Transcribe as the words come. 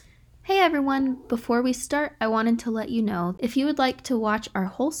everyone, before we start, I wanted to let you know if you would like to watch our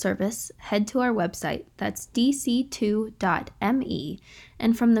whole service, head to our website, that's dc2.me,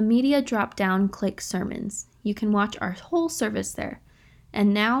 and from the media drop down, click sermons. You can watch our whole service there.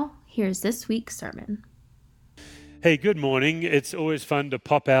 And now, here's this week's sermon. Hey, good morning. It's always fun to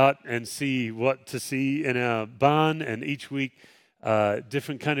pop out and see what to see in our barn, and each week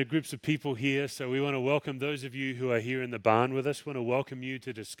different kind of groups of people here. So we want to welcome those of you who are here in the barn with us. We want to welcome you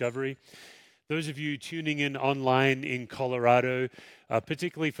to Discovery. Those of you tuning in online in Colorado,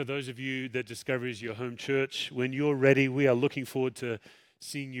 particularly for those of you that Discovery is your home church, when you're ready, we are looking forward to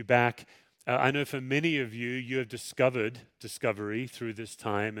seeing you back. I know for many of you, you have discovered Discovery through this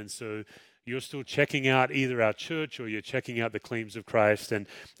time, and so you're still checking out either our church or you're checking out the claims of Christ. And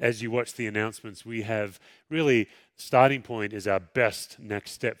as you watch the announcements, we have really, starting point is our best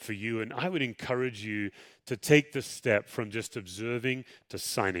next step for you. And I would encourage you to take the step from just observing to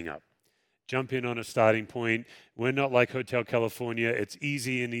signing up. Jump in on a starting point. We're not like Hotel California. It's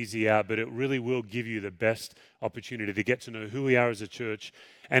easy in, easy out, but it really will give you the best opportunity to get to know who we are as a church.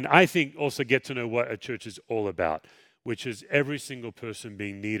 And I think also get to know what a church is all about, which is every single person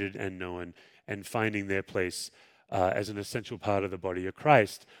being needed and known and finding their place as an essential part of the body of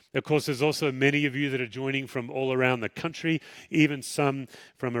Christ. Of course, there's also many of you that are joining from all around the country, even some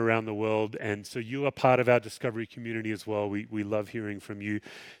from around the world. And so you are part of our Discovery community as well. We love hearing from you.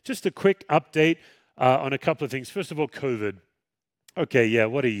 Just a quick update on a couple of things. First of all, COVID. Okay, yeah,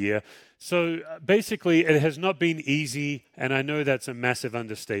 what a year. So basically, it has not been easy, and I know that's a massive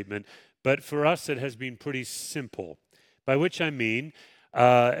understatement, but for us, it has been pretty simple. By which I mean,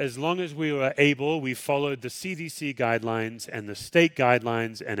 as long as we were able, we followed the CDC guidelines and the state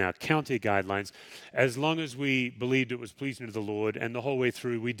guidelines and our county guidelines, as long as we believed it was pleasing to the Lord, and the whole way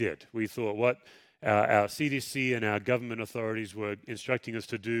through we did. We thought what our CDC and our government authorities were instructing us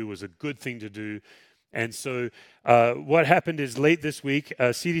to do was a good thing to do. And so what happened is late this week,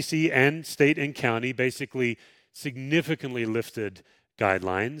 CDC and state and county basically significantly lifted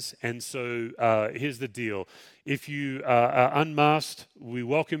guidelines. And so here's the deal. If you are unmasked, we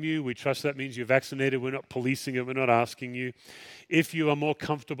welcome you. We trust that means you're vaccinated. We're not policing it. We're not asking you. If you are more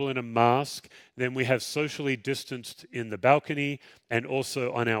comfortable in a mask, then we have socially distanced in the balcony and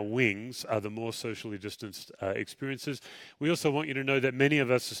also on our wings are the more socially distanced experiences. We also want you to know that many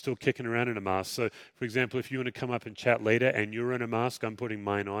of us are still kicking around in a mask. So, for example, if you want to come up and chat later and you're in a mask, I'm putting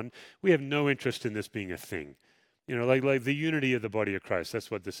mine on. We have no interest in this being a thing. You know, like the unity of the body of Christ.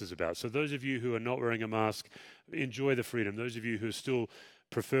 That's what this is about. So those of you who are not wearing a mask, enjoy the freedom. Those of you who still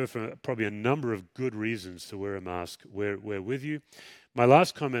prefer, for probably a number of good reasons, to wear a mask, we're with you. My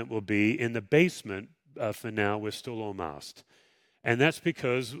last comment will be, in the basement, for now, we're still all masked. And that's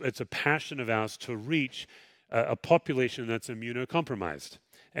because it's a passion of ours to reach a population that's immunocompromised.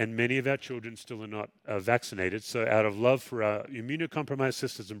 And many of our children still are not vaccinated. So out of love for our immunocompromised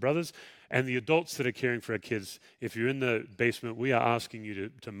sisters and brothers and the adults that are caring for our kids, if you're in the basement, we are asking you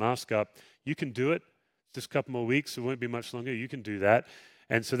to mask up. You can do it. Just a couple more weeks. It won't be much longer. You can do that.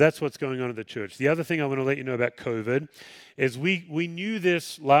 And so that's what's going on at the church. The other thing I want to let you know about COVID is we knew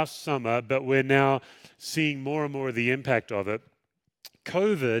this last summer, but we're now seeing more and more of the impact of it.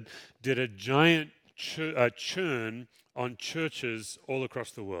 COVID did a giant churn on churches all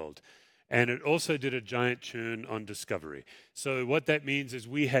across the world. And it also did a giant churn on Discovery. So what that means is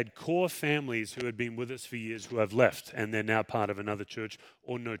we had core families who had been with us for years who have left, and they're now part of another church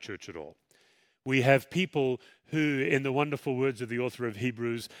or no church at all. We have people who, in the wonderful words of the author of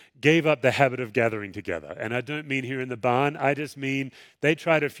Hebrews, gave up the habit of gathering together. And I don't mean here in the barn. I just mean they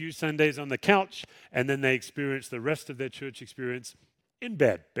tried a few Sundays on the couch, and then they experienced the rest of their church experience in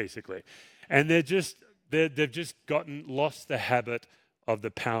bed, basically. And they've just lost the habit of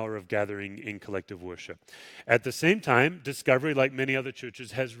the power of gathering in collective worship. At the same time, Discovery, like many other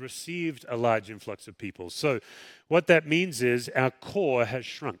churches, has received a large influx of people. So what that means is our core has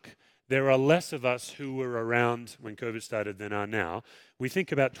shrunk. There are less of us who were around when COVID started than are now. We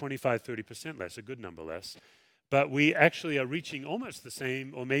think about 25, 30% less, a good number less. But we actually are reaching almost the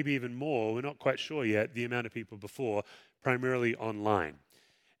same, or maybe even more, we're not quite sure yet, the amount of people before, primarily online.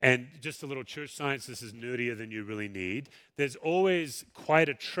 And just a little church science, this is nerdier than you really need. There's always quite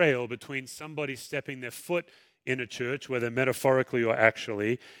a trail between somebody stepping their foot in a church, whether metaphorically or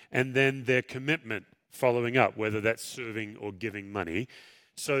actually, and then their commitment following up, whether that's serving or giving money.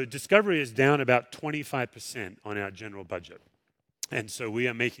 So Discovery is down about 25% on our general budget. And so we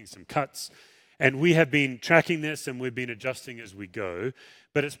are making some cuts. And we have been tracking this and we've been adjusting as we go.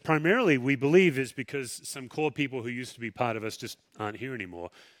 But it's primarily, we believe, is because some core people who used to be part of us just aren't here anymore.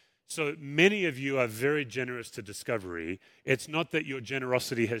 So many of you are very generous to Discovery. It's not that your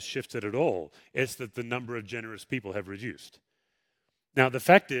generosity has shifted at all, it's that the number of generous people have reduced. Now, the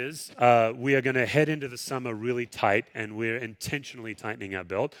fact is, we are going to head into the summer really tight, and we're intentionally tightening our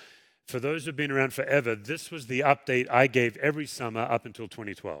belt. For those who've been around forever, this was the update I gave every summer up until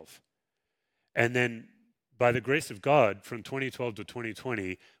 2012. And then, by the grace of God, from 2012 to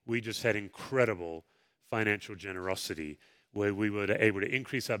 2020, we just had incredible financial generosity where we were able to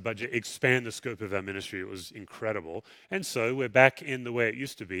increase our budget, expand the scope of our ministry. It was incredible. And so we're back in the way it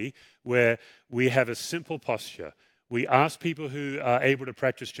used to be, where we have a simple posture. We ask people who are able to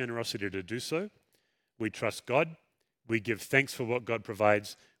practice generosity to do so. We trust God. We give thanks for what God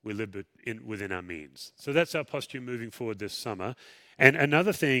provides. We live within our means. So that's our posture moving forward this summer. And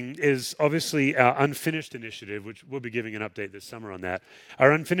another thing is obviously our Unfinished initiative, which we'll be giving an update this summer on that.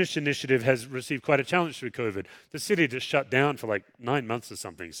 Our Unfinished initiative has received quite a challenge through COVID. The city just shut down for like 9 months or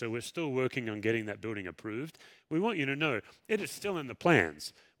something, so we're still working on getting that building approved. We want you to know it is still in the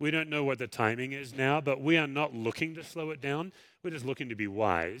plans. We don't know what the timing is now, but we are not looking to slow it down. We're just looking to be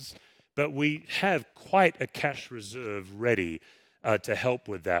wise. But we have quite a cash reserve ready to help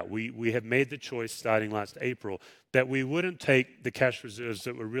with that. We have made the choice starting last April that we wouldn't take the cash reserves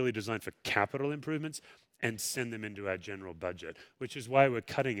that were really designed for capital improvements and send them into our general budget, which is why we're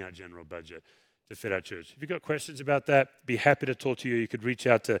cutting our general budget to fit our church. If you've got questions about that, be happy to talk to you. You could reach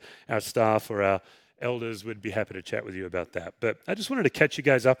out to our staff or our elders. We'd be happy to chat with you about that. But I just wanted to catch you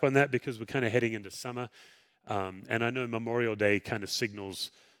guys up on that because we're kind of heading into summer. And I know Memorial Day kind of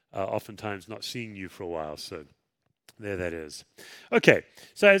signals oftentimes not seeing you for a while. So there that is. Okay,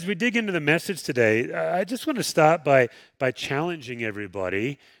 so as we dig into the message today, I just want to start by challenging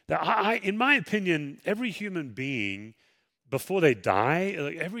everybody that in my opinion, every human being, before they die,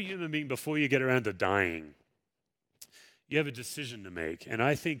 like every human being before you get around to dying, you have a decision to make. And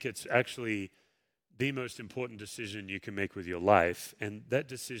I think it's actually the most important decision you can make with your life. And that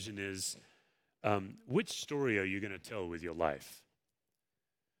decision is, which story are you going to tell with your life?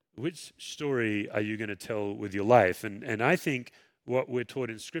 Which story are you going to tell with your life? And I think what we're taught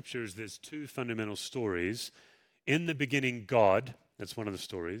in Scripture is there's two fundamental stories. In the beginning, God. That's one of the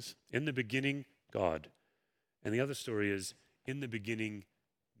stories. In the beginning, God. And the other story is, in the beginning,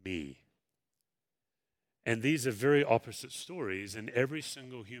 me. And these are very opposite stories, and every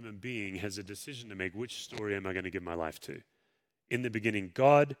single human being has a decision to make. Which story am I going to give my life to? In the beginning,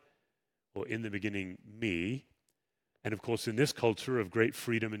 God, or in the beginning, me? And of course, in this culture of great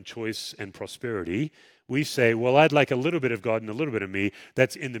freedom and choice and prosperity, we say, well, I'd like a little bit of God and a little bit of me.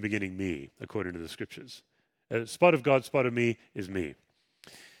 That's in the beginning me, according to the Scriptures. A spot of God, spot of me is me.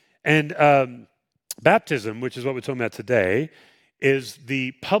 And baptism, which is what we're talking about today, is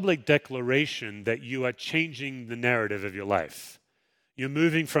the public declaration that you are changing the narrative of your life. You're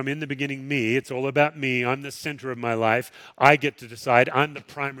moving from in the beginning me, it's all about me, I'm the center of my life, I get to decide, I'm the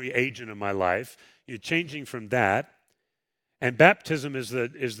primary agent of my life. You're changing from that. And baptism is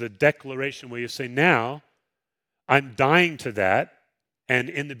the declaration where you say, now I'm dying to that, and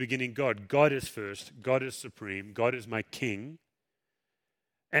in the beginning God. God is first, God is supreme, God is my king.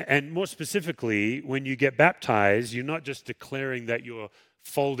 And more specifically, when you get baptized, you're not just declaring that you're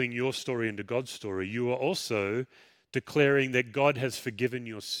folding your story into God's story, you are also declaring that God has forgiven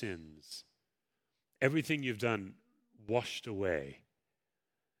your sins. Everything you've done washed away.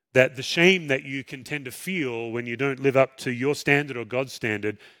 That the shame that you can tend to feel when you don't live up to your standard or God's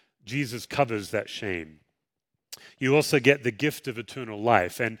standard, Jesus covers that shame. You also get the gift of eternal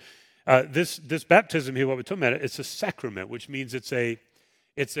life. And this baptism here, what we're talking about, it's a sacrament, which means it's a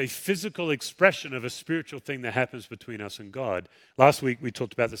physical expression of a spiritual thing that happens between us and God. Last week, we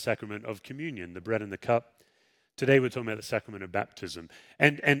talked about the sacrament of communion, the bread and the cup. Today, we're talking about the sacrament of baptism.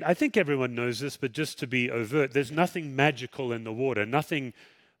 And I think everyone knows this, but just to be overt, there's nothing magical in the water. Nothing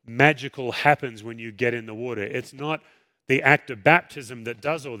magical happens when you get in the water. It's not the act of baptism that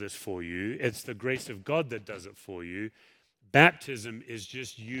does all this for you. It's the grace of God that does it for you. Baptism is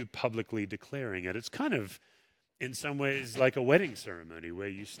just you publicly declaring it. It's kind of, in some ways, like a wedding ceremony where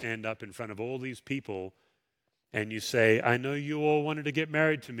you stand up in front of all these people and you say, I know you all wanted to get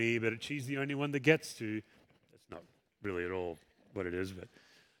married to me, but she's the only one that gets to. That's not really at all what it is, but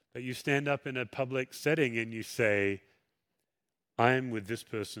you stand up in a public setting and you say, I am with this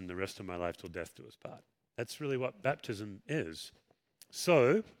person the rest of my life till death do us part. That's really what baptism is.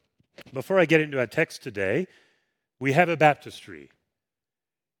 So, before I get into our text today, we have a baptistry.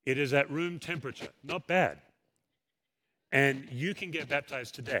 It is at room temperature, not bad. And you can get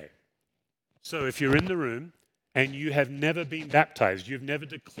baptized today. So if you're in the room and you have never been baptized, you've never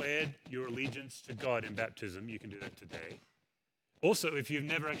declared your allegiance to God in baptism, you can do that today. Also, if you've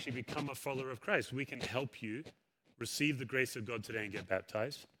never actually become a follower of Christ, we can help you receive the grace of God today and get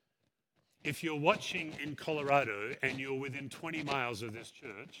baptized. If you're watching in Colorado and you're within 20 miles of this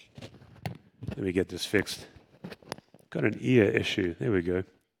church, let me get this fixed. Got an ear issue. There we go.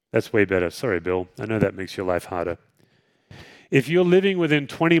 That's way better. Sorry, Bill. I know that makes your life harder. If you're living within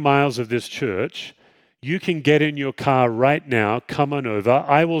 20 miles of this church, you can get in your car right now, come on over.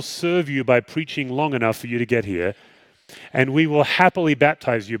 I will serve you by preaching long enough for you to get here, and we will happily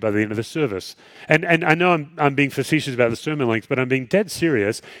baptize you by the end of the service. And I know I'm being facetious about the sermon length, but I'm being dead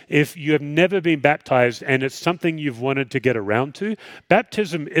serious. If you have never been baptized and it's something you've wanted to get around to,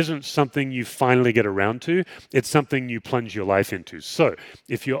 baptism isn't something you finally get around to. It's something you plunge your life into. So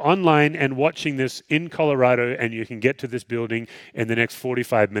if you're online and watching this in Colorado and you can get to this building in the next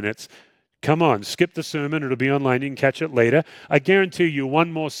 45 minutes, come on, skip the sermon. It'll be online. You can catch it later. I guarantee you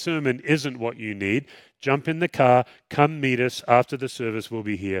one more sermon isn't what you need. Jump in the car, come meet us after the service. We'll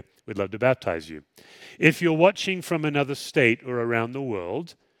be here. We'd love to baptize you. If you're watching from another state or around the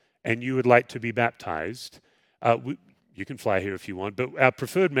world and you would like to be baptized, you can fly here if you want, but our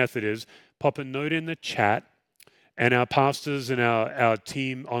preferred method is pop a note in the chat and our pastors and our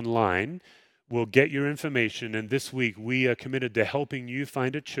team online will get your information. And this week we are committed to helping you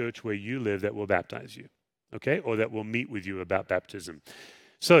find a church where you live that will baptize you, okay? Or that will meet with you about baptism.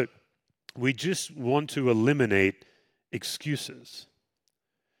 So we just want to eliminate excuses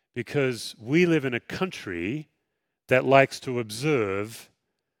because we live in a country that likes to observe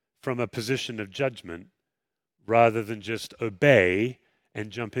from a position of judgment rather than just obey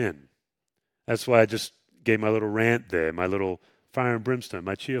and jump in. That's why I just gave my little rant there, my little fire and brimstone,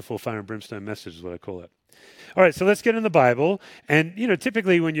 my cheerful fire and brimstone message is what I call it. All right, so let's get in the Bible. And,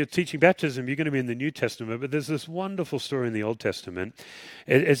 typically when you're teaching baptism, you're going to be in the New Testament, but there's this wonderful story in the Old Testament.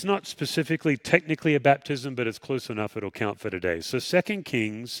 It's not specifically technically a baptism, but it's close enough it'll count for today. So 2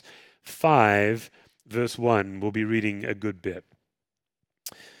 Kings 5, verse 1, we'll be reading a good bit.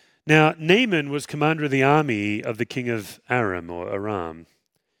 Now, Naaman was commander of the army of the king of Aram.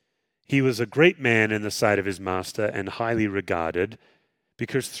 He was a great man in the sight of his master and highly regarded,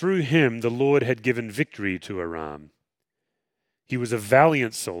 because through him the Lord had given victory to Aram. He was a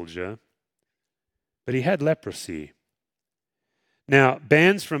valiant soldier, but he had leprosy. Now,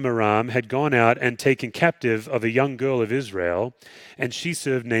 bands from Aram had gone out and taken captive of a young girl of Israel, and she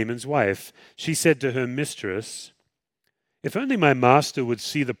served Naaman's wife. She said to her mistress, "If only my master would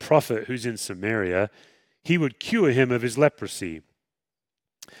see the prophet who's in Samaria, he would cure him of his leprosy."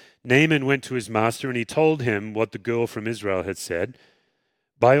 Naaman went to his master, and he told him what the girl from Israel had said.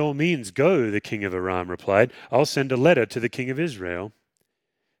 "By all means, go," the king of Aram replied. "I'll send a letter to the king of Israel."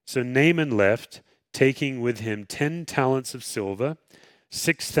 So Naaman left, taking with him 10 talents of silver,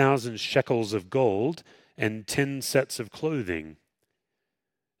 6,000 shekels of gold, and 10 sets of clothing.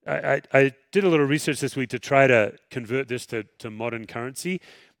 I did a little research this week to try to convert this to modern currency.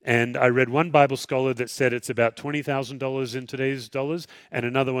 And I read one Bible scholar that said it's about $20,000 in today's dollars, and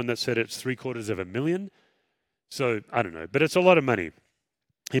another one that said it's $750,000. So I don't know, but it's a lot of money.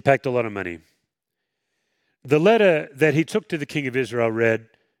 He packed a lot of money. The letter that he took to the king of Israel read,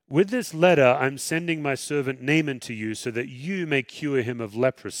 "With this letter, I'm sending my servant Naaman to you so that you may cure him of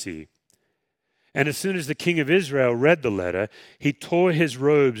leprosy." And as soon as the king of Israel read the letter, he tore his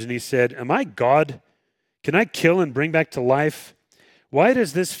robes and he said, "Am I God? Can I kill and bring back to life? Why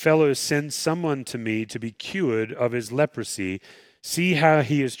does this fellow send someone to me to be cured of his leprosy? See how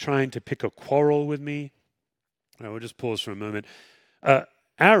he is trying to pick a quarrel with me?" All right, we'll just pause for a moment.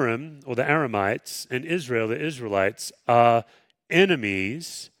 Aram, or the Aramites, and Israel, the Israelites, are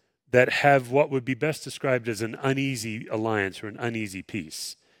enemies that have what would be best described as an uneasy alliance or an uneasy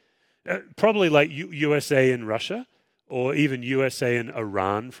peace. Probably like USA and Russia, or even USA and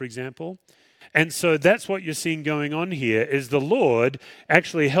Iran, for example. And so that's what you're seeing going on here, is the Lord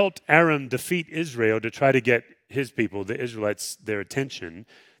actually helped Aram defeat Israel to try to get his people, the Israelites, their attention.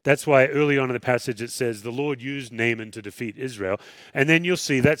 That's why early on in the passage it says the Lord used Naaman to defeat Israel. And then you'll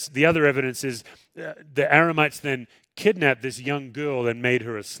see that's the other evidence is the Aramites then kidnapped this young girl and made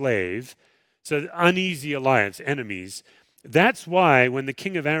her a slave. So uneasy alliance, enemies. That's why when the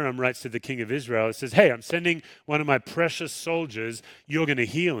king of Aram writes to the king of Israel, it says, "Hey, I'm sending one of my precious soldiers. You're going to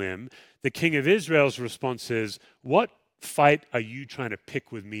heal him." The king of Israel's response is, "What fight are you trying to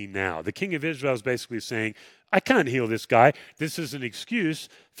pick with me now?" The king of Israel is basically saying, "I can't heal this guy. This is an excuse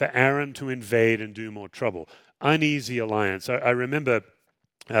for Aram to invade and do more trouble." Uneasy alliance. I remember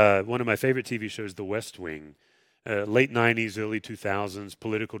one of my favorite TV shows, The West Wing, late 90s, early 2000s,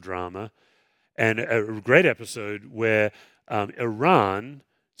 political drama, and a great episode where Iran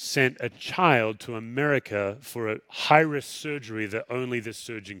sent a child to America for a high-risk surgery that only this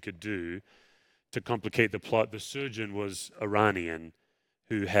surgeon could do to complicate the plot. The surgeon was Iranian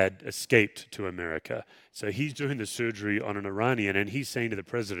who had escaped to America. So he's doing the surgery on an Iranian, and he's saying to the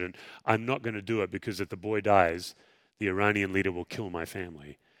president, I'm not going to do it because if the boy dies, the Iranian leader will kill my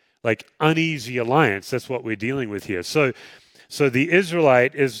family. Like uneasy alliance, that's what we're dealing with here. So the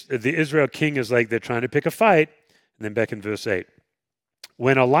Israel king is like, they're trying to pick a fight. And then back in verse 8,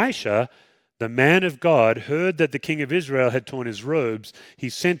 when Elisha, the man of God, heard that the king of Israel had torn his robes, he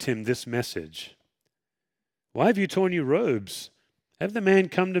sent him this message. Why have you torn your robes? Have the man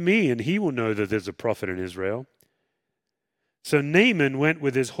come to me, and he will know that there's a prophet in Israel. So Naaman went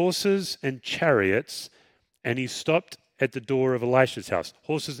with his horses and chariots, and he stopped at the door of Elisha's house.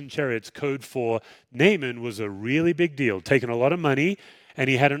 Horses and chariots, code for Naaman was a really big deal, taking a lot of money, and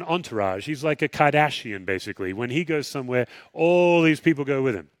he had an entourage. He's like a Kardashian, basically. When he goes somewhere, all these people go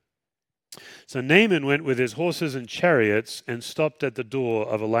with him. So Naaman went with his horses and chariots and stopped at the door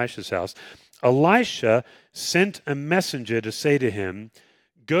of Elisha's house. Elisha sent a messenger to say to him,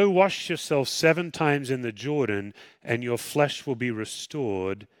 go wash yourself 7 times in the Jordan, and your flesh will be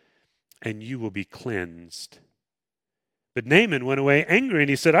restored, and you will be cleansed. But Naaman went away angry, and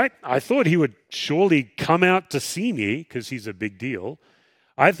he said, I thought he would surely come out to see me, because he's a big deal.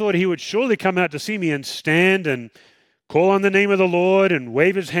 I thought he would surely come out to see me and stand and call on the name of the Lord and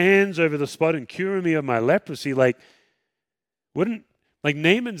wave his hands over the spot and cure me of my leprosy.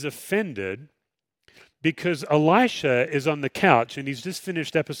 Naaman's offended because Elisha is on the couch, and he's just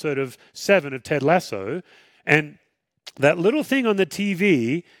finished episode 7 of Ted Lasso, and that little thing on the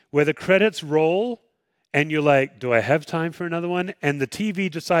TV where the credits roll and you're like, do I have time for another one? And the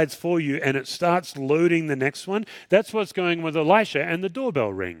TV decides for you and it starts loading the next one. That's what's going with Elisha, and the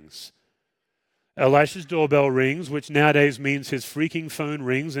doorbell rings. Elisha's doorbell rings, which nowadays means his freaking phone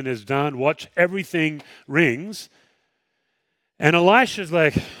rings and his darn watch, everything rings. And Elisha's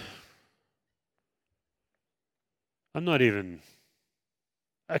like, I can't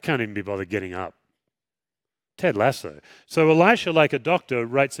even be bothered getting up. Ted Lasso. So Elisha, like a doctor,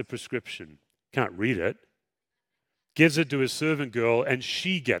 writes a prescription. Can't read it. Gives it to his servant girl, and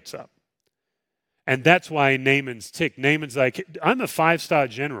she gets up. And that's why Naaman's ticked. Naaman's like, I'm a 5-star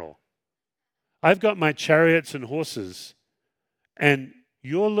general. I've got my chariots and horses. And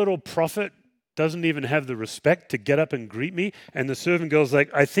your little prophet doesn't even have the respect to get up and greet me. And the servant girl's like,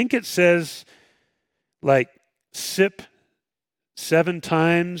 I think it says, sip 7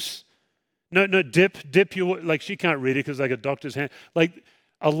 times. No, dip your, she can't read it because a doctor's hand.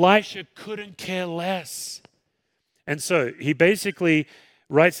 Elisha couldn't care less. And so he basically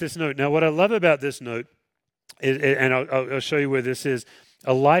writes this note. Now, what I love about this note, and I'll show you where this is,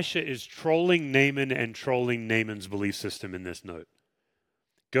 Elisha is trolling Naaman and trolling Naaman's belief system in this note.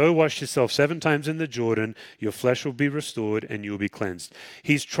 Go wash yourself 7 times in the Jordan, your flesh will be restored, and you will be cleansed.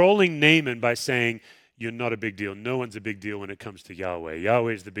 He's trolling Naaman by saying, you're not a big deal. No one's a big deal when it comes to Yahweh.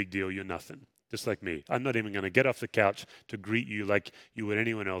 Yahweh is the big deal. You're nothing. Just like me. I'm not even going to get off the couch to greet you like you would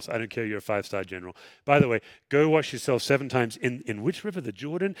anyone else. I don't care. You're a 5-star general. By the way, go wash yourself 7 times in which river? The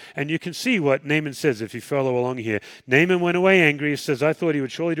Jordan? And you can see what Naaman says if you follow along here. Naaman went away angry. He says, I thought he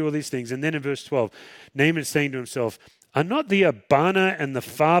would surely do all these things. And then in verse 12, Naaman is saying to himself, are not the Abana and the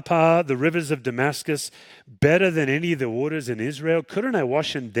Pharpar, the rivers of Damascus, better than any of the waters in Israel? Couldn't I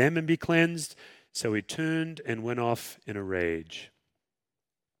wash in them and be cleansed? So he turned and went off in a rage.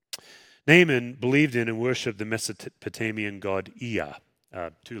 Naaman believed in and worshipped the Mesopotamian god Ea,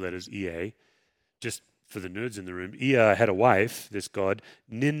 2 letters Ea. Just for the nerds in the room, Ea had a wife, this god,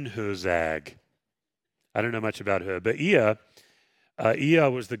 Ninhursag. I don't know much about her, but Ea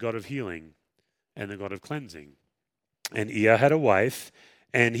was the god of healing and the god of cleansing. And Ea had a wife,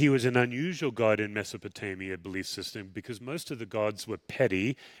 and he was an unusual god in Mesopotamia belief system because most of the gods were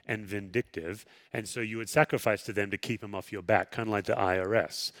petty and vindictive, and so you would sacrifice to them to keep them off your back, kind of like the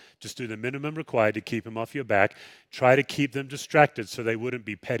IRS. Just do the minimum required to keep them off your back. Try to keep them distracted so they wouldn't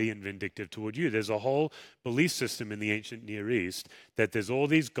be petty and vindictive toward you. There's a whole belief system in the ancient Near East that there's all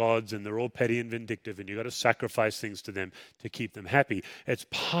these gods and they're all petty and vindictive, and you've got to sacrifice things to them to keep them happy. It's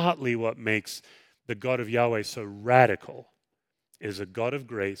partly what makes the God of Yahweh so radical, is a God of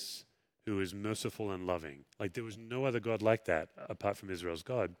grace who is merciful and loving. There was no other God like that apart from Israel's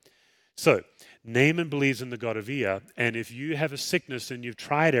God. So Naaman believes in the God of Ea, and if you have a sickness and you've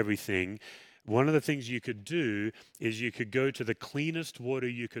tried everything, one of the things you could do is you could go to the cleanest water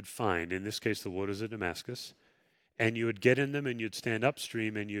you could find, in this case the waters of Damascus, and you would get in them and you'd stand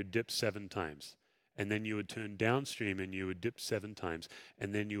upstream and you'd dip 7 times. And then you would turn downstream and you would dip 7 times.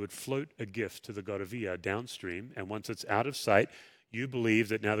 And then you would float a gift to the God of Ea downstream. And once it's out of sight, You believe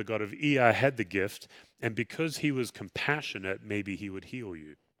that now the God of ER had the gift, and because he was compassionate, maybe he would heal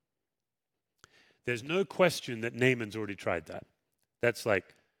you. There's no question that Naaman's already tried that. That's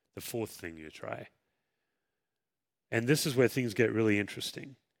like the fourth thing you try. And this is where things get really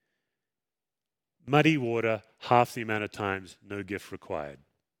interesting. Muddy water, half the amount of times, no gift required.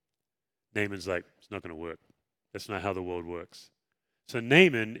 Naaman's like, it's not going to work. That's not how the world works. So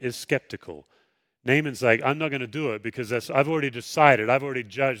Naaman is skeptical. Naaman's like, I'm not going to do it because I've already decided, I've already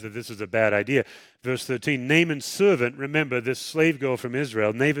judged that this is a bad idea. Verse 13, Naaman's servant, remember this slave girl from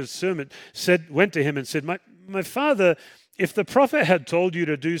Israel, Naaman's servant went to him and said, my father, if the prophet had told you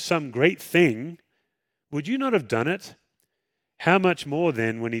to do some great thing, would you not have done it? How much more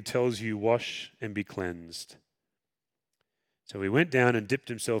then when he tells you, wash and be cleansed? So he went down and dipped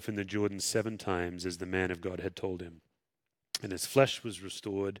himself in the Jordan 7 times as the man of God had told him. And his flesh was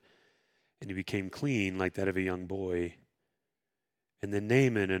restored, and he became clean like that of a young boy. And then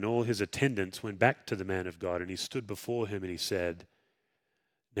Naaman and all his attendants went back to the man of God, and he stood before him and he said,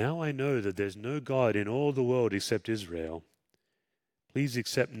 now I know that there's no God in all the world except Israel. Please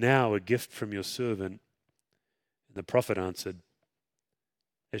accept now a gift from your servant. And the prophet answered,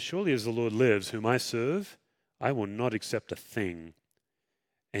 as surely as the Lord lives, whom I serve, I will not accept a thing.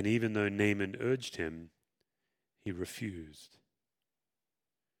 And even though Naaman urged him, he refused.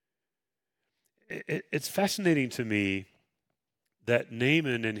 It's fascinating to me that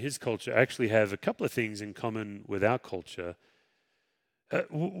Naaman and his culture actually have a couple of things in common with our culture.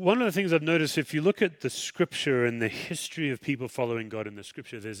 One of the things I've noticed, if you look at the scripture and the history of people following God in the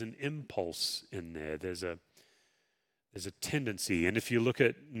scripture, there's an impulse in there. There's a tendency. And if you look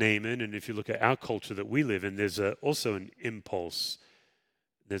at Naaman and if you look at our culture that we live in, there's also an impulse.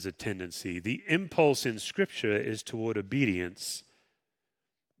 There's a tendency. The impulse in scripture is toward obedience.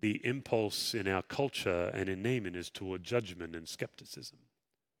 The impulse in our culture and in Naaman is toward judgment and skepticism.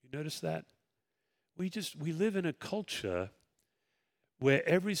 You notice that? We live in a culture where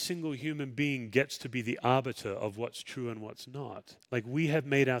every single human being gets to be the arbiter of what's true and what's not. Like we have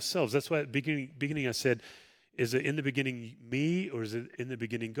made ourselves. That's why at the beginning I said, is it in the beginning me or is it in the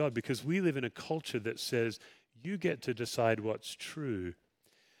beginning God? Because we live in a culture that says you get to decide what's true.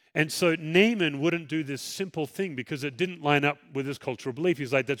 And so Naaman wouldn't do this simple thing because it didn't line up with his cultural belief.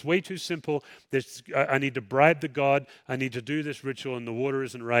 He's like, that's way too simple. I need to bribe the god. I need to do this ritual and the water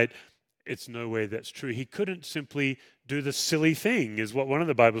isn't right. It's no way that's true. He couldn't simply do the silly thing, is what one of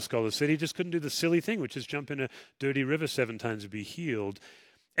the Bible scholars said. He just couldn't do the silly thing, which is jump in a dirty river 7 times and be healed.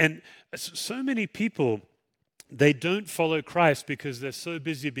 And so many people, they don't follow Christ because they're so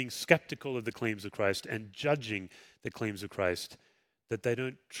busy being skeptical of the claims of Christ and judging the claims of Christ that they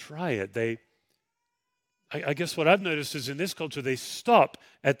don't try it. I guess what I've noticed is in this culture, they stop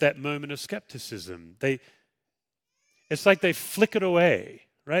at that moment of skepticism. It's like they flick it away,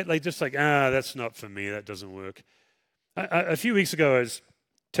 right? Like just like, that's not for me, that doesn't work. A few weeks ago, I was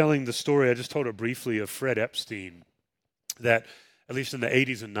telling the story, I just told it briefly, of Fred Epstein, that at least in the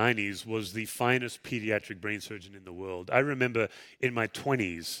 80s and 90s, was the finest pediatric brain surgeon in the world. I remember in my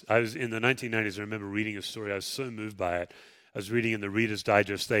 20s, I was in the 1990s, I remember reading a story, I was so moved by it. I was reading in the Reader's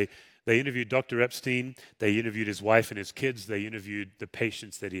Digest, they interviewed Dr. Epstein, they interviewed his wife and his kids, they interviewed the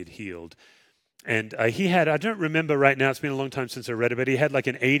patients that he had healed. And he had, I don't remember right now, it's been a long time since I read it, but he had like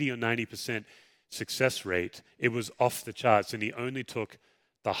an 80 or 90% success rate. It was off the charts, and he only took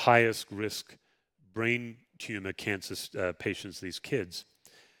the highest risk brain tumor cancer patients, these kids.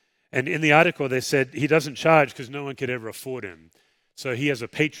 And in the article, they said he doesn't charge because no one could ever afford him. So he has a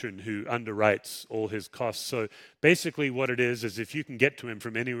patron who underwrites all his costs. So basically what it is if you can get to him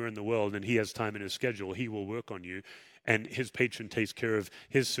from anywhere in the world and he has time in his schedule, he will work on you. And his patron takes care of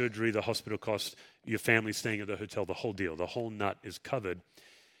his surgery, the hospital costs, your family staying at the hotel, the whole deal. The whole nut is covered.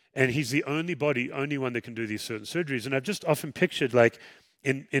 And he's the only one that can do these certain surgeries. And I've just often pictured like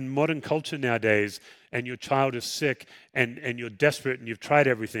in modern culture nowadays, and your child is sick and you're desperate and you've tried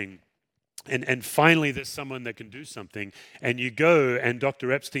everything. And finally, there's someone that can do something. And you go, and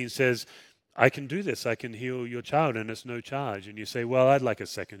Dr. Epstein says, I can do this. I can heal your child, and it's no charge. And you say, well, I'd like a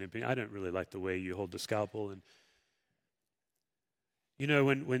second opinion. I don't really like the way you hold the scalpel. And you know,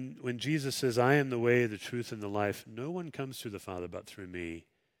 when Jesus says, I am the way, the truth, and the life, no one comes to the Father but through me.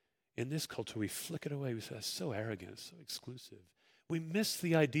 In this culture, we flick it away. We say, that's so arrogant, so exclusive. We miss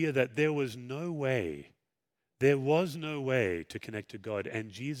the idea that there was no way to connect to God, and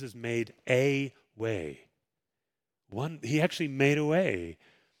Jesus made a way. He actually made a way.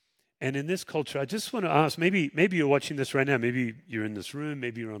 And in this culture, I just want to ask, maybe you're watching this right now, maybe you're in this room,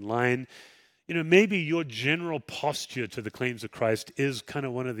 maybe you're online, you know, maybe your general posture to the claims of Christ is kind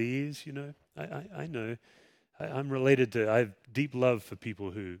of one of these, you know. I know I'm related to, I have deep love for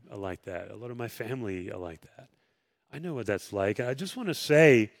people who are like that. A lot of my family are like that. I know what that's like. I just want to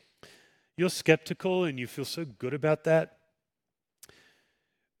say, you're skeptical and you feel so good about that.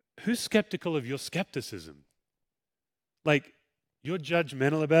 Who's skeptical of your skepticism? Like, you're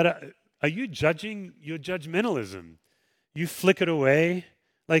judgmental about it. Are you judging your judgmentalism? You flick it away.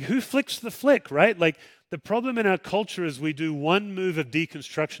 Like, who flicks the flick, right? Like, the problem in our culture is we do one move of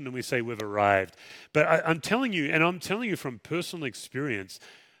deconstruction and we say we've arrived. But I'm telling you, and I'm telling you from personal experience,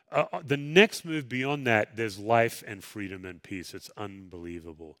 the next move beyond that, there's life and freedom and peace. It's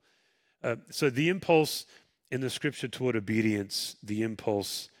unbelievable. So the impulse in the scripture toward obedience, the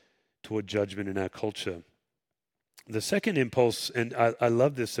impulse toward judgment in our culture. The second impulse, and I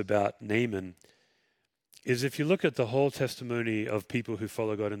love this about Naaman, is if you look at the whole testimony of people who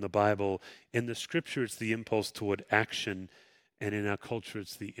follow God in the Bible, in the scripture it's the impulse toward action, and in our culture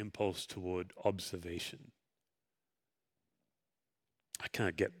it's the impulse toward observation. I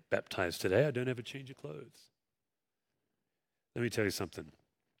can't get baptized today. I don't have a change of clothes. Let me tell you something.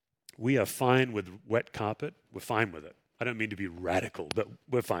 We are fine with wet carpet. We're fine with it. I don't mean to be radical, but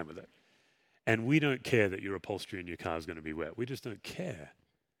we're fine with it. And we don't care that your upholstery in your car is going to be wet. We just don't care.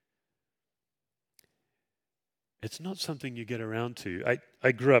 It's not something you get around to.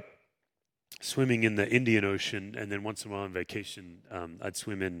 I grew up swimming in the Indian Ocean, and then once in a while on vacation, I'd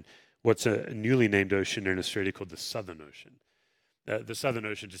swim in what's a newly named ocean in Australia called the Southern Ocean. The Southern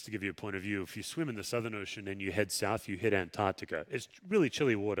Ocean, just to give you a point of view, if you swim in the Southern Ocean and you head south, you hit Antarctica. It's really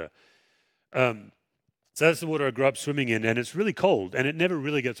chilly water. So that's the water I grew up swimming in, and it's really cold, and it never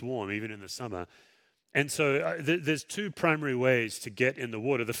really gets warm, even in the summer. And so there's two primary ways to get in the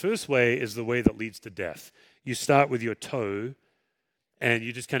water. The first way is the way that leads to death. You start with your toe, and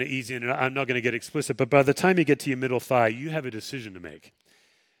you just kind of ease in. And I'm not going to get explicit, but by the time you get to your middle thigh, you have a decision to make.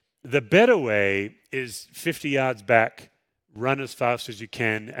 The better way is 50 yards back, run as fast as you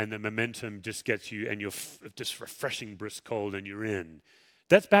can, and the momentum just gets you, and you're just refreshing brisk cold, and you're in.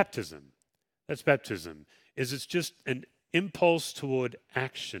 That's baptism. That's baptism. It's just an impulse toward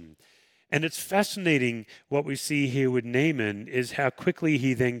action. And it's fascinating what we see here with Naaman is how quickly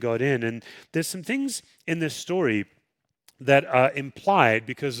he then got in. And there's some things in this story that are implied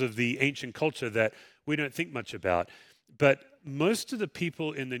because of the ancient culture that we don't think much about. But most of the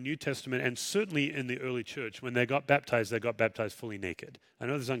people in the New Testament, and certainly in the early church, when they got baptized fully naked. I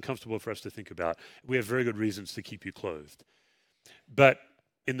know this is uncomfortable for us to think about. We have very good reasons to keep you clothed. But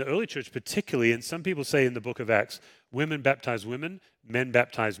in the early church particularly, and some people say in the book of Acts, women baptize women, men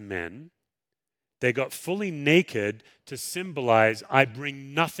baptize men. They got fully naked to symbolize, I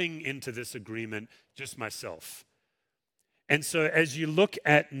bring nothing into this agreement, just myself. And so as you look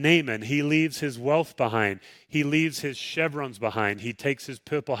at Naaman, he leaves his wealth behind. He leaves his chevrons behind. He takes his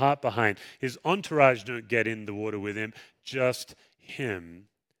purple heart behind. His entourage don't get in the water with him, just him.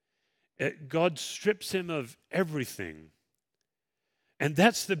 God strips him of everything. And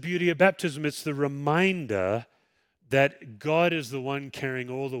that's the beauty of baptism. It's the reminder that God is the one carrying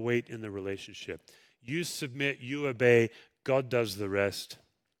all the weight in the relationship. You submit, you obey, God does the rest.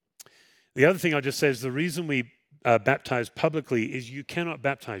 The other thing I'll just say is the reason we baptize publicly is you cannot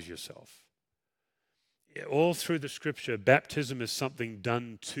baptize yourself. All through the scripture, baptism is something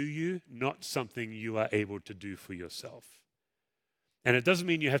done to you, not something you are able to do for yourself. And it doesn't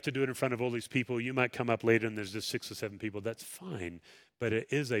mean you have to do it in front of all these people. You might come up later and there's just 6 or 7 people. That's fine. But it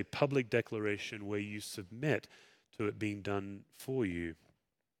is a public declaration where you submit to it being done for you.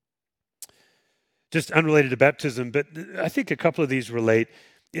 Just unrelated to baptism, but I think a couple of these relate.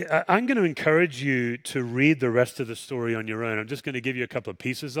 I'm going to encourage you to read the rest of the story on your own. I'm just going to give you a couple of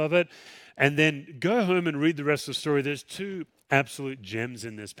pieces of it, and then go home and read the rest of the story. There's 2 absolute gems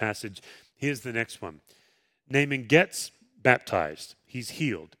in this passage. Here's the next one. Naaman gets baptized. He's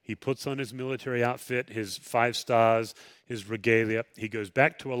healed. He puts on his military outfit, his 5 stars, his regalia. He goes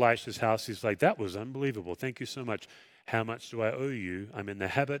back to Elisha's house. He's like, that was unbelievable. Thank you so much. How much do I owe you? I'm in the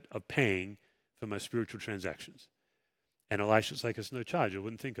habit of paying for my spiritual transactions. And Elisha's like, it's no charge. I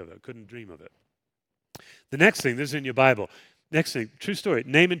wouldn't think of it. Couldn't dream of it. The next thing, this is in your Bible. Next thing, true story.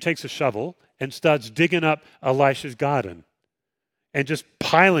 Naaman takes a shovel and starts digging up Elisha's garden and just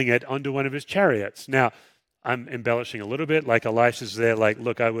piling it onto one of his chariots. Now, I'm embellishing a little bit, like Elisha's there, like,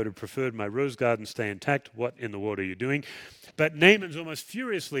 look, I would have preferred my rose garden stay intact. What in the world are you doing? But Naaman's almost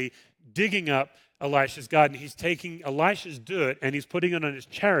furiously digging up Elisha's garden. He's taking Elisha's dirt and he's putting it on his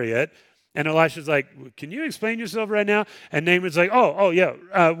chariot. And Elisha's like, can you explain yourself right now? And Naaman's like,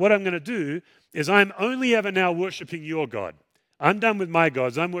 yeah. What I'm going to do is I'm only ever now worshiping your God. I'm done with my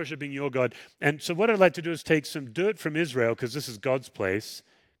gods. I'm worshiping your God. And so what I'd like to do is take some dirt from Israel, because this is God's place,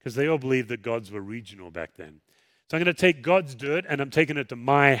 because they all believed that gods were regional back then. So I'm going to take God's dirt and I'm taking it to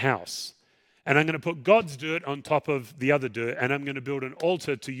my house. And I'm going to put God's dirt on top of the other dirt, and I'm going to build an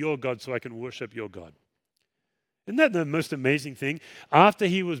altar to your God so I can worship your God. Isn't that the most amazing thing? After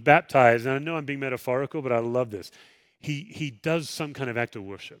he was baptized, and I know I'm being metaphorical, but I love this, he does some kind of act of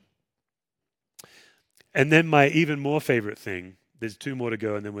worship. And then my even more favorite thing, there's 2 more to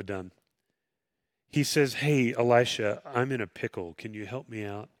go and then we're done. He says, hey, Elisha, I'm in a pickle. Can you help me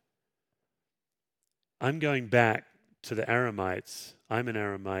out? I'm going back to the Aramites. I'm an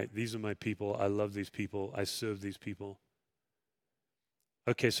Aramite. These are my people. I love these people. I serve these people.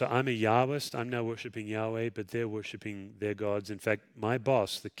 Okay, so I'm a Yahwist. I'm now worshiping Yahweh, but they're worshiping their gods. In fact, my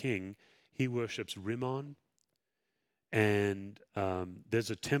boss, the king, he worships Rimmon. And there's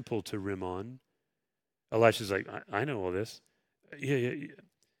a temple to Rimmon. Elisha's like, I know all this. Yeah.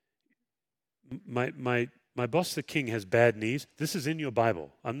 My boss, the king, has bad knees. This is in your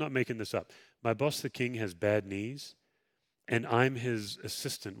Bible. I'm not making this up. My boss, the king, has bad knees, and I'm his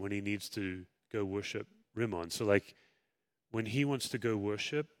assistant when he needs to go worship Rimmon. So, like, when he wants to go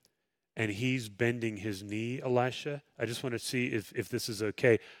worship and he's bending his knee, Elisha, I just want to see if this is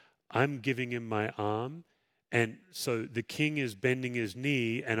okay. I'm giving him my arm, and so the king is bending his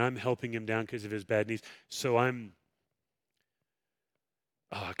knee, and I'm helping him down because of his bad knees. So I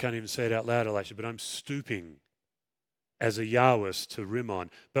can't even say it out loud, Elisha, but I'm stooping as a Yahwist to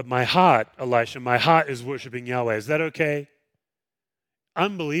Rimmon. But my heart, Elisha, my heart is worshiping Yahweh. Is that okay?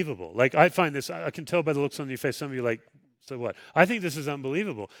 Unbelievable. Like, I find this, I can tell by the looks on your face, some of you are like, so what? I think this is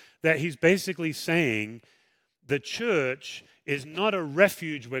unbelievable. That he's basically saying the church is not a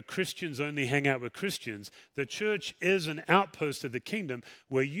refuge where Christians only hang out with Christians. The church is an outpost of the kingdom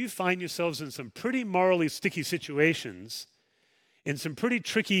where you find yourselves in some pretty morally sticky situations, in some pretty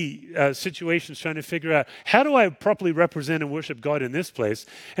tricky situations, trying to figure out, how do I properly represent and worship God in this place?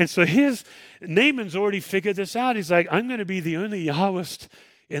 And so Naaman's already figured this out. He's like, I'm going to be the only Yahwist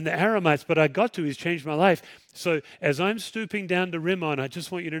in the Aramites, but he's changed my life. So as I'm stooping down to Rimmon, I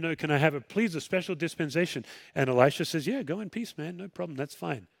just want you to know, can I have a special dispensation? And Elisha says, yeah, go in peace, man. No problem. That's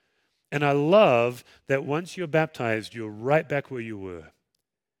fine. And I love that once you're baptized, you're right back where you were,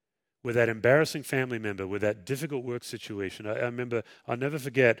 with that embarrassing family member, with that difficult work situation. I remember, I'll never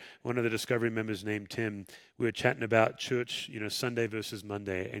forget, one of the Discovery members named Tim, we were chatting about church, Sunday versus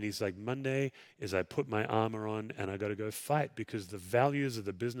Monday. And he's like, Monday is I put my armor on and I got to go fight, because the values of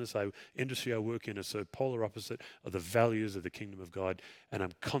the industry I work in are so polar opposite of the values of the kingdom of God. And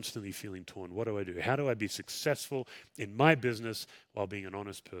I'm constantly feeling torn. What do I do? How do I be successful in my business while being an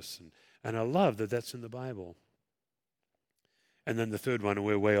honest person? And I love that that's in the Bible. And then the third one, and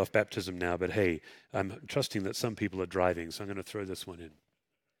we're way off baptism now, but hey, I'm trusting that some people are driving, so I'm going to throw this one in.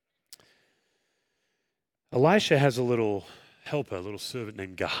 Elisha has a little helper, a little servant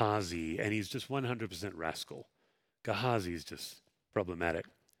named Gehazi, and he's just 100% rascal. Gehazi is just problematic.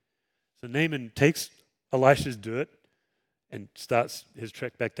 So Naaman takes Elisha's dirt and starts his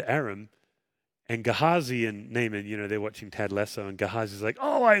trek back to Aram. And Gehazi and Naaman, they're watching Ted Lasso, and Gehazi's like,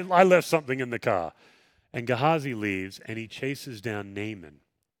 oh, I left something in the car. And Gehazi leaves, and he chases down Naaman.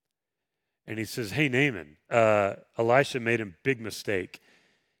 And he says, hey, Naaman, Elisha made a big mistake.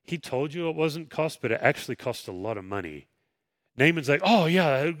 He told you it wasn't cost, but it actually cost a lot of money. Naaman's like, oh,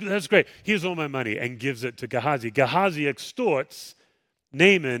 yeah, that's great. Here's all my money, and gives it to Gehazi. Gehazi extorts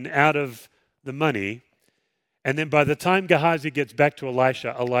Naaman out of the money. And then by the time Gehazi gets back to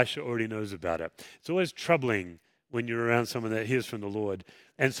Elisha already knows about it. It's always troubling when you're around someone that hears from the Lord.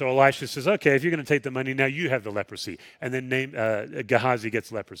 And so Elisha says, okay, if you're going to take the money, now you have the leprosy. And then Gehazi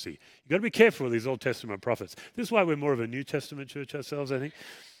gets leprosy. You've got to be careful with these Old Testament prophets. This is why we're more of a New Testament church ourselves, I think.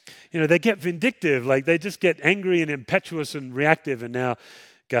 They get vindictive, like they just get angry and impetuous and reactive, and now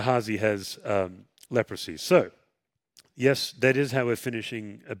Gehazi has leprosy. So, yes, that is how we're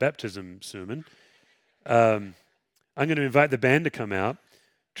finishing a baptism sermon. I'm going to invite the band to come out,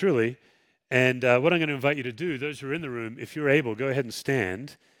 truly. And what I'm going to invite you to do, those who are in the room, if you're able, go ahead and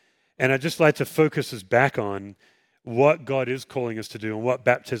stand. And I'd just like to focus us back on what God is calling us to do and what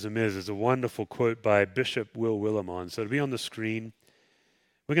baptism is. There's a wonderful quote by Bishop Will Willimon. So it'll be on the screen.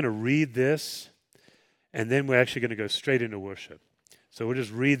 We're going to read this, and then we're actually going to go straight into worship. So we'll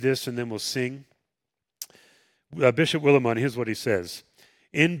just read this, and then we'll sing. Bishop Willimon, here's what he says.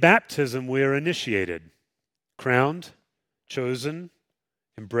 In baptism, we are initiated, crowned, chosen,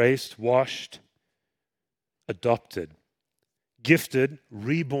 embraced, washed, adopted, gifted,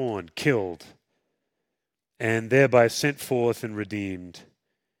 reborn, killed, and thereby sent forth and redeemed.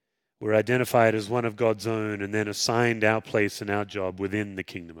 We're identified as one of God's own and then assigned our place and our job within the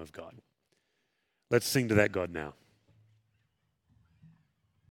kingdom of God. Let's sing to that God now.